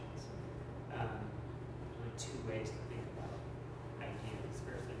two options. Only two ways to think about ideas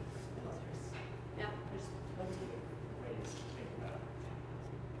versus others. Yeah. There's plenty of ways to think about it.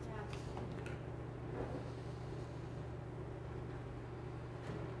 Yeah.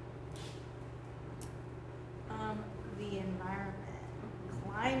 The environment,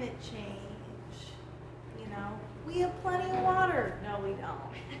 climate change, you know, we have plenty of water. No, we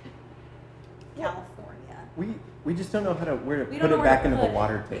don't. California. We just don't know where to We put don't know it back where to into the put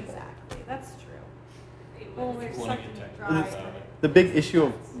water it. table. Exactly, that's true. Well, If we're you wanna such get a technical dry about state. it. The big issue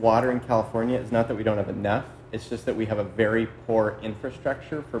of water in California is not that we don't have enough, it's just that we have a very poor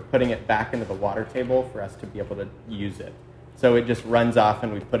infrastructure for putting it back into the water table for us to be able to use it. So it just runs off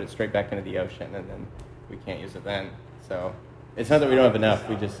and we put it straight back into the ocean and then we can't use it then. So it's not that we don't have enough,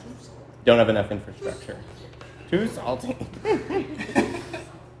 we just don't have enough infrastructure. Too salty.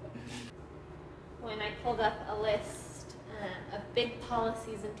 When I pulled up a list of big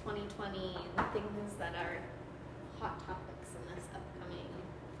policies in 2020 and things that are hot topics in this upcoming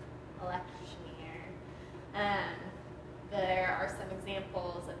election year, there are some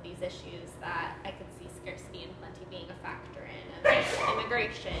examples of these issues that I could see scarcity and plenty being a factor in: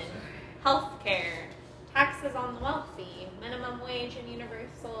 immigration, healthcare, taxes on the wealthy, minimum wage and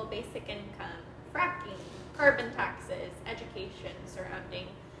universal basic income, fracking, carbon taxes, education surrounding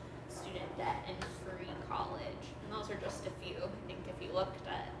student debt, and free college. And those are just a few. I think if you looked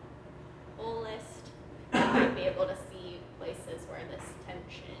at the whole list, you might be able to see places where this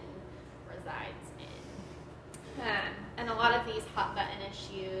tension resides in. And a lot of these hot button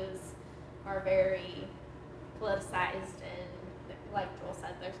issues are very politicized, and like Joel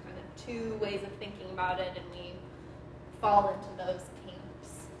said, there's kind of two ways of thinking about it, and we fall into those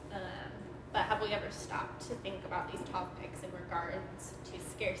camps. But have we ever stopped to think about these topics in regards to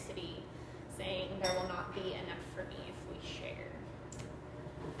scarcity, saying there will not be enough for me if we share?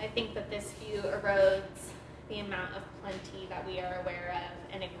 I think that this view erodes the amount of plenty that we are aware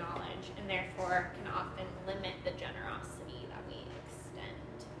of and acknowledge, and therefore can often limit the generosity that we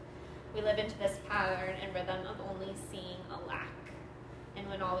extend. We live into this pattern and rhythm of only seeing a lack, and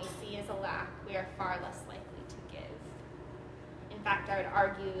when all we see is a lack, we are far less likely to give. In fact, I would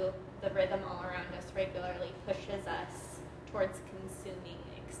argue the rhythm all around us regularly pushes us towards consuming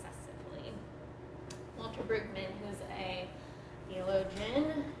excessively. Walter Brueggemann, who's a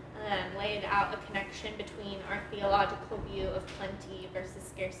theologian, laid out a connection between our theological view of plenty versus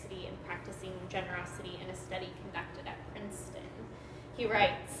scarcity and practicing generosity in a study conducted at Princeton. He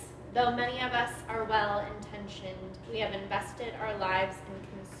writes, "Though many of us are well-intentioned, we have invested our lives in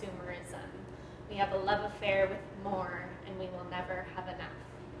consumerism. We have a love affair with more, and we will never have enough."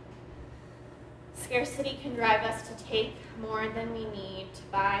 Scarcity can drive us to take more than we need, to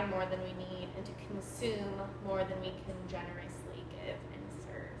buy more than we need, and to consume more than we can generously give and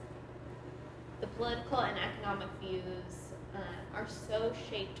serve. The political and economic views are so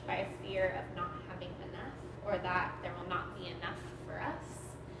shaped by a fear of not having enough, or that there will not be enough for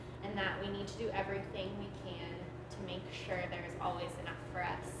us, and that we need to do everything we can to make sure there is always enough for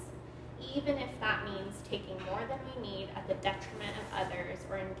us, even if that means taking more than we need at the detriment of others,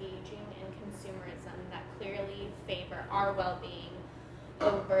 or engaging in consumerism that clearly favor our well-being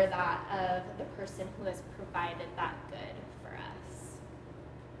over that of the person who has provided that good for us.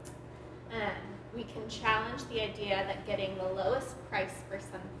 We can challenge the idea that getting the lowest price for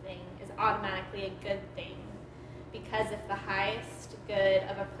something is automatically a good thing, because if the highest good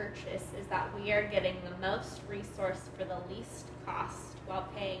of a purchase is that we are getting the most resource for the least cost while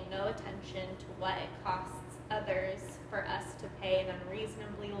paying no attention to what it costs others for us to pay an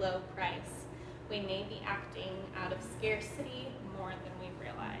unreasonably low price, we may be acting out of scarcity more than we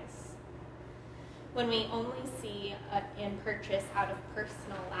realize. When we only see and purchase out of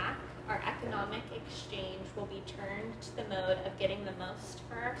personal lack, our economic exchange will be turned to the mode of getting the most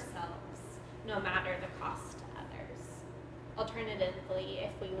for ourselves, no matter the cost to others. Alternatively,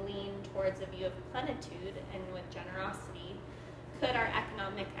 if we lean towards a view of plenitude and with generosity, could our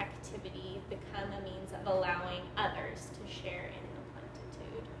economic activity become a means of allowing others to share in the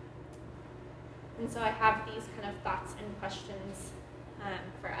plenitude? And so I have these kind of thoughts and questions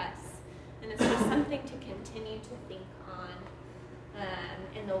for us. And it's just something to continue to think on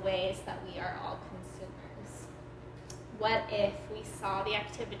in the ways that we are all consumers. What if we saw the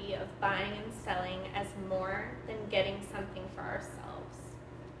activity of buying and selling as more than getting something for ourselves?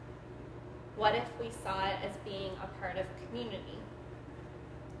 What if we saw it as being a part of community?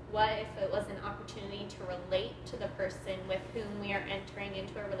 What if it was an opportunity to relate to the person with whom we are entering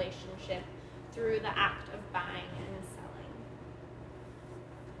into a relationship through the act of buying and selling.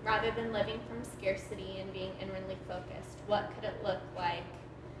 Rather than living from scarcity and being inwardly focused, what could it look like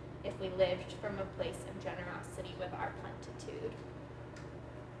if we lived from a place of generosity with our plenitude?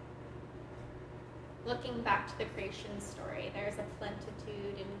 Looking back to the creation story, there's a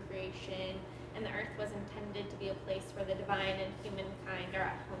plenitude in creation, and the earth was intended to be a place where the divine and humankind are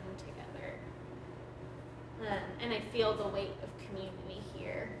at home together. And I feel the weight of community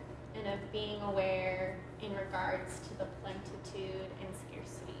here, and of being aware in regards to the plenitude and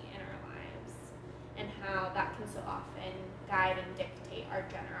scarcity in our lives, and how that can so often guide and dictate our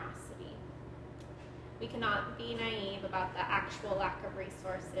generosity. We cannot be naive about the actual lack of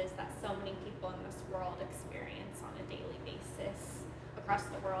resources that so many people in this world experience on a daily basis across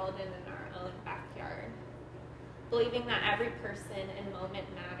the world and in our own backyard. Believing that every person and moment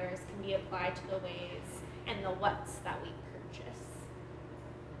matters can be applied to the ways and the what's that we purchase.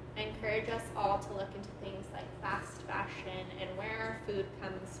 I encourage us all to look into things like fast fashion and where our food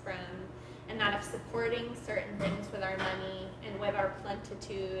comes from, and that if supporting certain things with our money and with our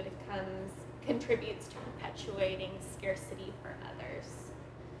plenitude contributes to perpetuating scarcity for others.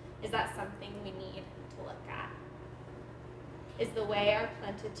 Is that something we need to look at? Is the way our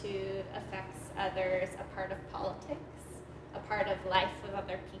plenitude affects others a part of politics, a part of life with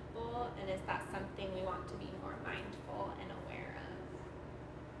other people, and is that something we want to be more mindful and aware of?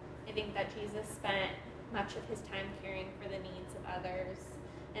 I think that Jesus spent much of his time caring for the needs of others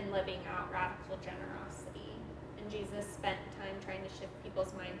and living out radical generosity. And Jesus spent time trying to shift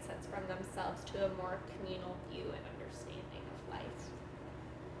people's mindsets from themselves to a more communal view and understanding of life.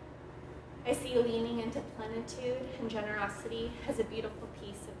 I see leaning into plenitude and generosity as a beautiful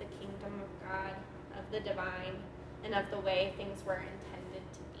piece of the kingdom of God, of the divine, and of the way things were intended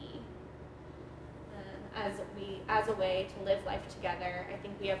to be. As a way to live life together, I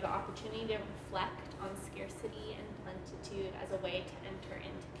think we have the opportunity to reflect on scarcity and plenitude as a way to enter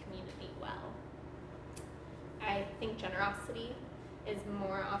into community well. I think generosity is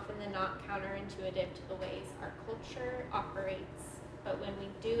more often than not counterintuitive to the ways our culture operates, but when we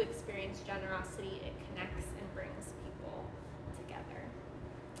do experience generosity, it connects and brings people together.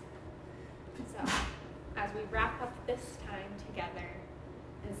 So, as we wrap up this time together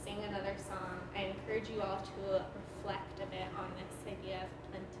and sing another song, I encourage you all to reflect a bit on this idea of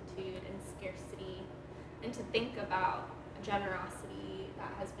plenitude and scarcity, and to think about generosity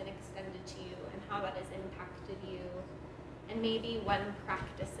that has been extended to you and how that has impacted you, and maybe one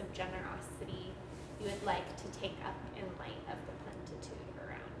practice of generosity you would like to take up in light of the plenitude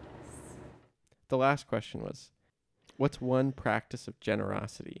around us. The last question was, what's one practice of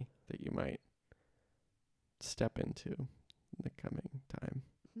generosity that you might step into in the coming time?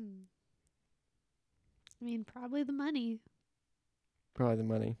 I mean, probably the money. Probably the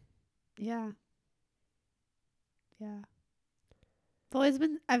money. Yeah. I've always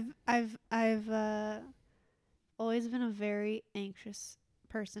been I've always been a very anxious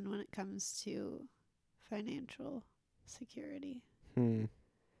person when it comes to financial security.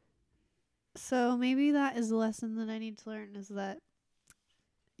 So maybe that is a lesson that I need to learn, is that,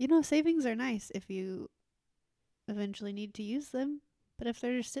 savings are nice if you eventually need to use them. But if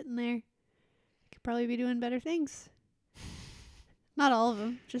they're just sitting there, you could probably be doing better things. Not all of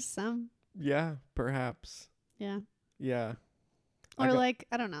them, just some. Yeah, perhaps. Yeah. Yeah. Or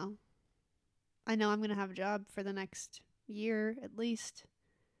I don't know. I know I'm going to have a job for the next year at least.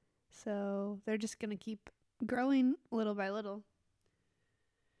 So they're just going to keep growing little by little.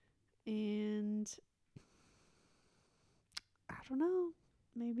 And I don't know.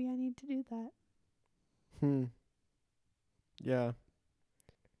 Maybe I need to do that. Yeah.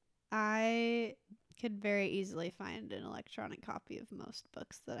 I could very easily find an electronic copy of most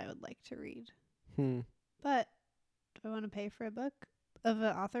books that I would like to read. But do I want to pay for a book of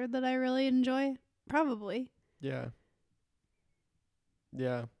an author that I really enjoy? Probably. Yeah.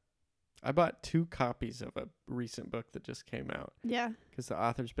 I bought 2 copies of a recent book that just came out. Yeah. Because the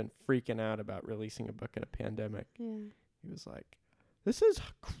author's been freaking out about releasing a book in a pandemic. Yeah. He was like, this is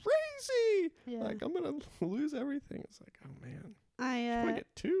crazy. Yeah. Like, I'm going to lose everything. It's like, oh, man. I get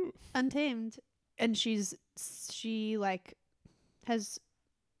 2. Untamed, and she has,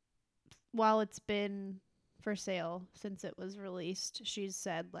 while it's been for sale since it was released, she's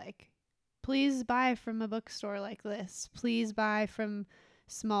said please buy from a bookstore like this. Please buy from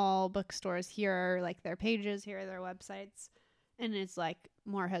small bookstores. Here are their pages, here are their websites. And it's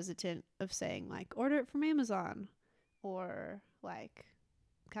more hesitant of saying order it from Amazon or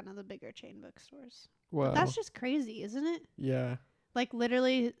kind of the bigger chain bookstores. Wow. But that's just crazy, isn't it? Yeah.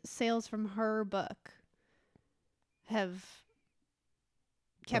 Literally sales from her book have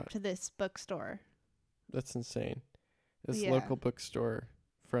kept this bookstore. That's insane. This Yeah. local bookstore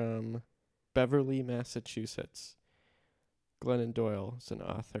from Beverly, Massachusetts. Glennon Doyle is an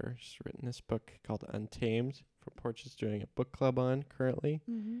author. She's written this book called Untamed. From Porch is doing a book club on currently.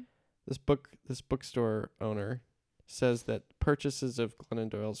 Mm-hmm. This bookstore owner says that purchases of Glennon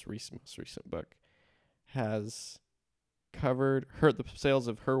Doyle's most recent book has covered the sales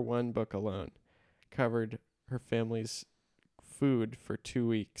of her one book alone covered her family's food for 2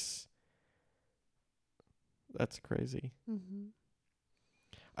 weeks. That's crazy. Mm-hmm.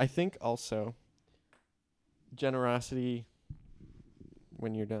 I think also generosity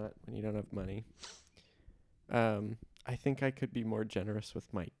when you don't have money. I think I could be more generous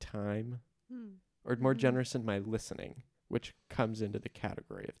with my time or more Mhm. generous in my listening, which comes into the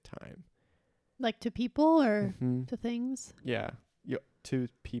category of time. Like to people or Mhm. to things? Yeah. To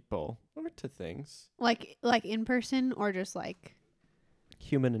people or to things. Like in person or just like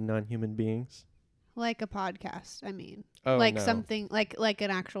Human and non-human beings. a podcast, I mean. Oh, like no. something like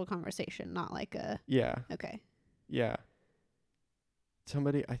an actual conversation, not like a Yeah. okay. Yeah.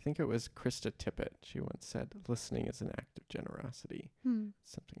 Somebody, I think it was Krista Tippett, she once said, listening is an act of generosity.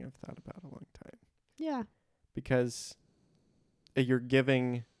 Something I've thought about a long time. Yeah. Because you're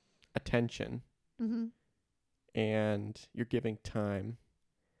giving attention Mm-hmm. and you're giving time.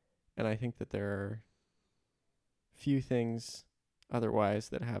 And I think that there are few things otherwise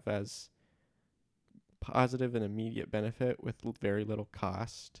that have as positive and immediate benefit with very little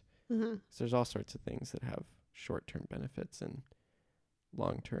cost. Uh-huh. So there's all sorts of things that have short-term benefits and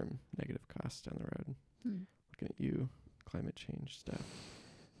long-term negative costs down the road. Looking at you, climate change stuff.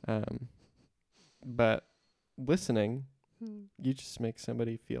 But listening, you just make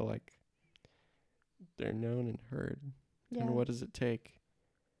somebody feel like they're known and heard. Yeah. And what does it take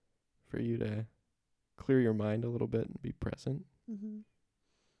for you to clear your mind a little bit and be present? Mm-hmm.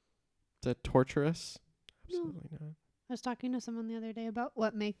 Is that torturous? No. Absolutely not. I was talking to someone the other day about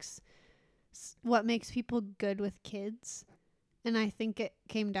what makes people good with kids, and I think it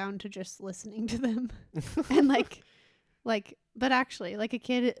came down to just listening to them. And but actually, like a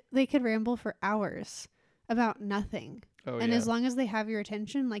kid, they could ramble for hours about nothing. Oh, And yeah. as long as they have your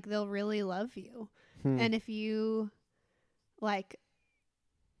attention, like they'll really love you. And if you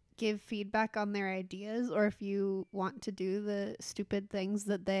give feedback on their ideas, or if you want to do the stupid things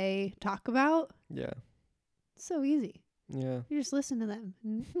that they talk about, Yeah. it's so easy. Yeah. You just listen to them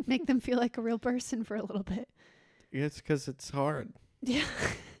and make them feel like a real person for a little bit. It's because it's hard. Yeah.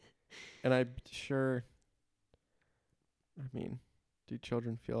 And I'm sure, I mean, do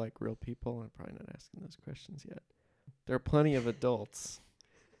children feel like real people? I'm probably not asking those questions yet. There are plenty of adults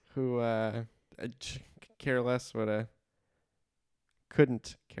who couldn't care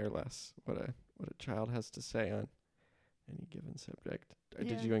less what a child has to say on any given subject. Did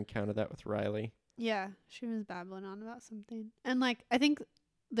Yeah. you encounter that with Riley? Yeah, she was babbling on about something. And I think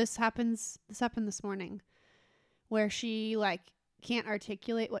this happened this morning where she can't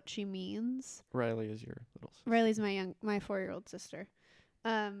articulate what she means. Riley is your little sister. Riley's my 4-year-old sister.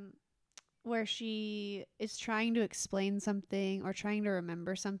 Where she is trying to explain something or trying to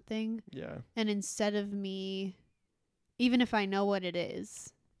remember something. Yeah. And instead of me, even if I know what it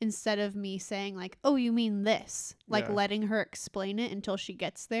is, instead of me saying oh, you mean this, Yeah. letting her explain it until she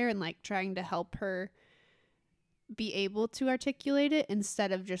gets there and trying to help her be able to articulate it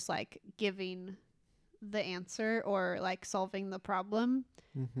instead of just giving the answer or solving the problem.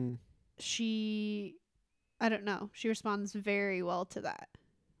 Mm-hmm. She responds very well to that,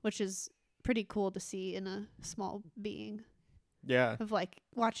 which is pretty cool to see in a small being, Yeah. of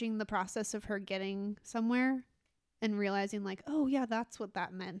watching the process of her getting somewhere and realizing oh yeah, that's what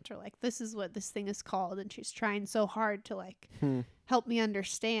that meant, or this is what this thing is called, and she's trying so hard to help me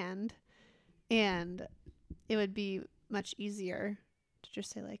understand. And it would be much easier to just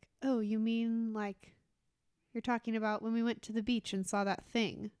say oh, you mean you're talking about when we went to the beach and saw that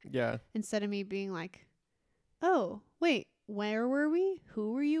thing, Yeah. instead of me being oh wait, where were we,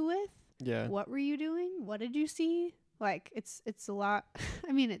 who were you with, Yeah. what were you doing, what did you see? It's a lot.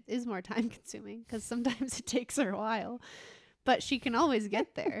 I mean, it is more time consuming because sometimes it takes her a while, but she can always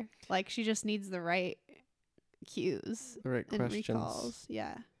get there. She just needs the right cues The right and questions. recalls.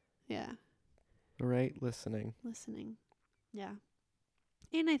 Yeah. The right listening. Yeah.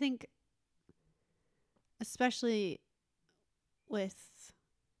 And I think especially with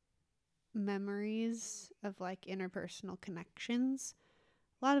memories of interpersonal connections,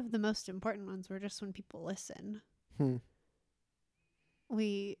 a lot of the most important ones were just when people listen.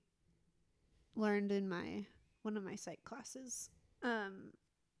 We learned in one of my psych classes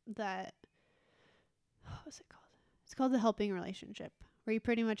that, what was it called? It's called the helping relationship, where you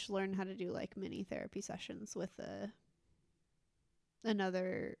pretty much learn how to do like mini therapy sessions with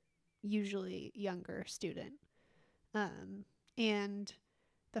another usually younger student. And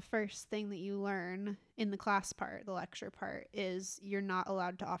the first thing that you learn in the class part, the lecture part, is you're not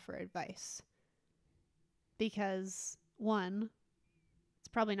allowed to offer advice. Because one, it's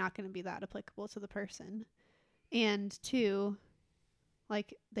probably not going to be that applicable to the person. And two,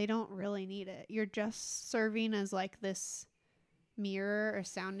 like, they don't really need it. You're just serving as like this mirror or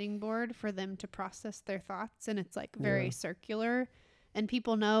sounding board for them to process their thoughts. And it's like very circular. And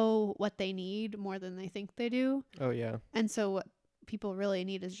people know what they need more than they think they do. Oh, yeah. And so what people really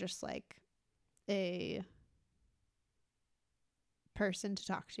need is just like a person to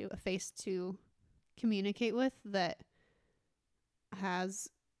talk to, a face to communicate with that has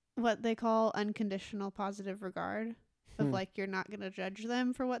what they call unconditional positive regard of like, you're not going to judge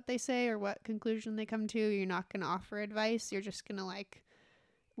them for what they say or what conclusion they come to. You're not going to offer advice. You're just going to like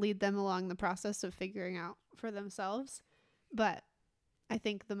lead them along the process of figuring out for themselves. But I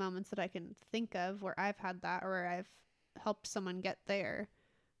think the moments that I can think of where I've had that or where I've helped someone get there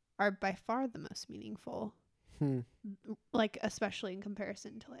are by far the most meaningful. Like, especially in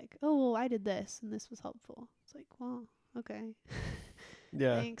comparison to like, oh, well, I did this and this was helpful. It's like, well, okay.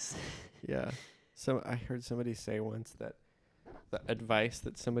 Yeah. Thanks. Yeah. So I heard somebody say once that the advice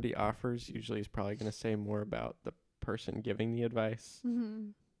that somebody offers usually is probably going to say more about the person giving the advice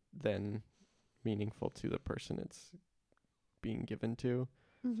than meaningful to the person it's being given to.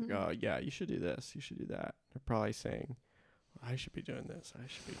 It's like, oh, yeah, you should do this. You should do that. They're probably saying, I should be doing this. I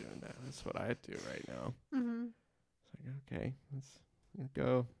should be doing that. That's what I do right now. It's like, okay, let's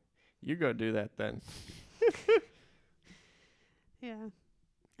go. You go do that then. Yeah.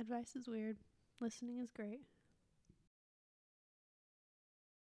 Advice is weird. Listening is great.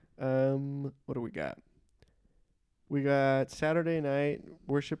 What do we got? We got Saturday night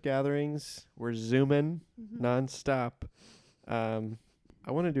worship gatherings. We're Zooming nonstop.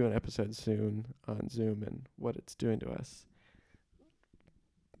 I want to do an episode soon on Zoom and what it's doing to us.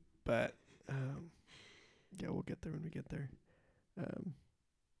 But, yeah, we'll get there when we get there.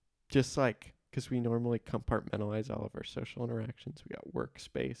 Just like, because we normally compartmentalize all of our social interactions. We got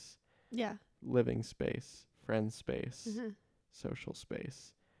workspace, living space, friend space, social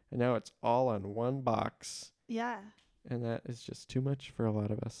space. And now it's all on one box. Yeah. And that is just too much for a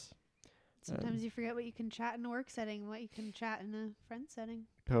lot of us. Sometimes you forget what you can chat in a work setting, what you can chat in a friend setting.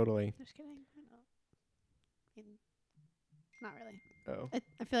 Totally. Just kidding. Not really. Oh.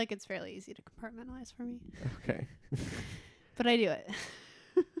 I feel like it's fairly easy to compartmentalize for me. Okay. But I do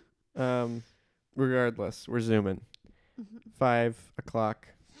it. Regardless, we're Zooming. 5 o'clock.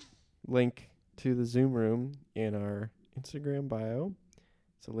 Link to the Zoom room in our Instagram bio.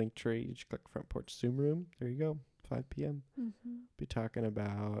 It's a link tree. You just click Front Porch Zoom Room. There you go. 5 p.m. Be talking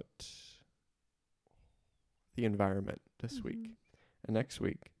about the environment this week. And next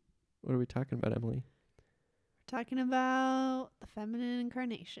week, what are we talking about, Emily? We're talking about the feminine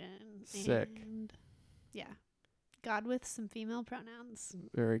incarnation. Sick. And yeah. God with some female pronouns.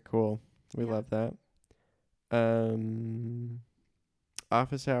 Very cool. We love that.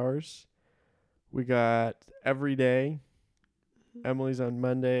 Office hours. We got every day. Emily's on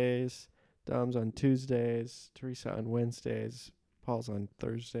Mondays. Dom's on Tuesdays. Teresa on Wednesdays. Paul's on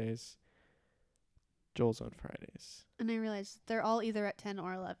Thursdays. Joel's on Fridays. And I realized they're all either at 10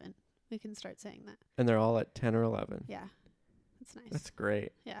 or 11. We can start saying that. And they're all at 10 or 11. Yeah. That's nice. That's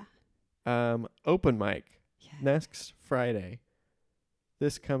great. Yeah. Open mic. Yeah. Next Friday.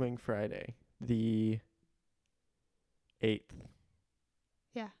 This coming Friday. The 8th.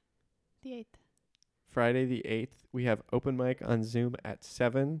 Yeah. The 8th. Friday the 8th, we have open mic on Zoom at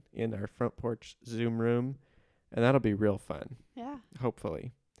 7 in our Front Porch Zoom room, and that'll be real fun. Yeah.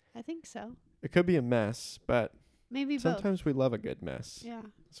 Hopefully. I think so. It could be a mess, but maybe sometimes we love a good mess. Yeah.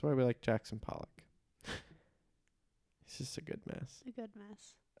 That's why we like Jackson Pollock. It's just a good mess. A good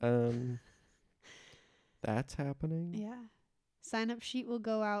mess. That's happening. Yeah. Sign-up sheet will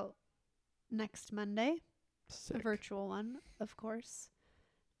go out next Monday. Sick. A virtual one, of course.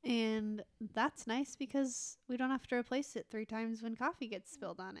 And that's nice because we don't have to replace it 3 times when coffee gets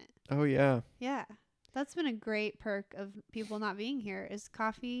spilled on it. Oh, yeah. Yeah. That's been a great perk of people not being here is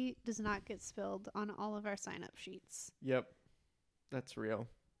coffee does not get spilled on all of our sign-up sheets. Yep. That's real.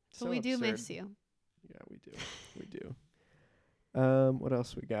 So we do miss you. Yeah, we do. We do. What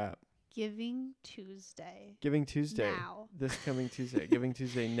else we got? Giving Tuesday. Giving Tuesday. Now. This coming Tuesday. Giving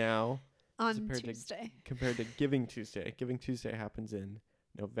Tuesday now. On Tuesday. Compared to Giving Tuesday. Giving Tuesday happens in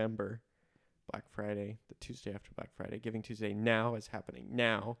November. Black Friday, the Tuesday after Black Friday. Giving Tuesday now is happening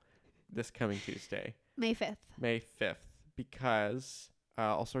now. This coming Tuesday. May 5th. May 5th. Because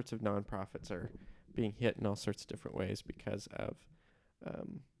all sorts of nonprofits are being hit in all sorts of different ways because of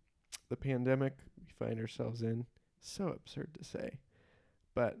the pandemic we find ourselves in. So absurd to say,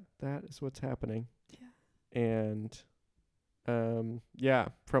 but that is what's happening. Yeah. And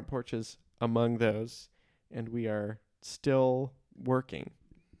Front Porch is among those, and we are still working.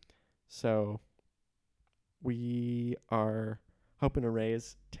 So we are hoping to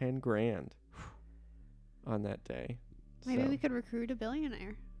raise 10 grand on that day. Maybe So- we could recruit a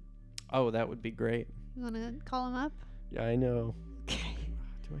billionaire. Oh, that would be great. You want to call him up? Yeah, I know. Okay.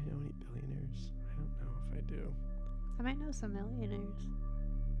 Do I know any billionaires? I don't know if I do. I might know some millionaires.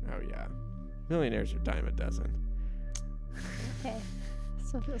 Oh, yeah. Millionaires are dime a dozen. Okay.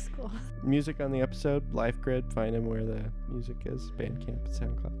 Still feels cool. Music on the episode, LifeGrid. Find them where the music is. Bandcamp and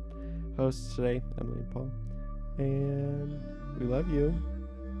SoundCloud. Hosts today, Emily and Paul. And we love you.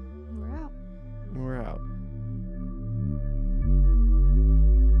 We're out. We're out.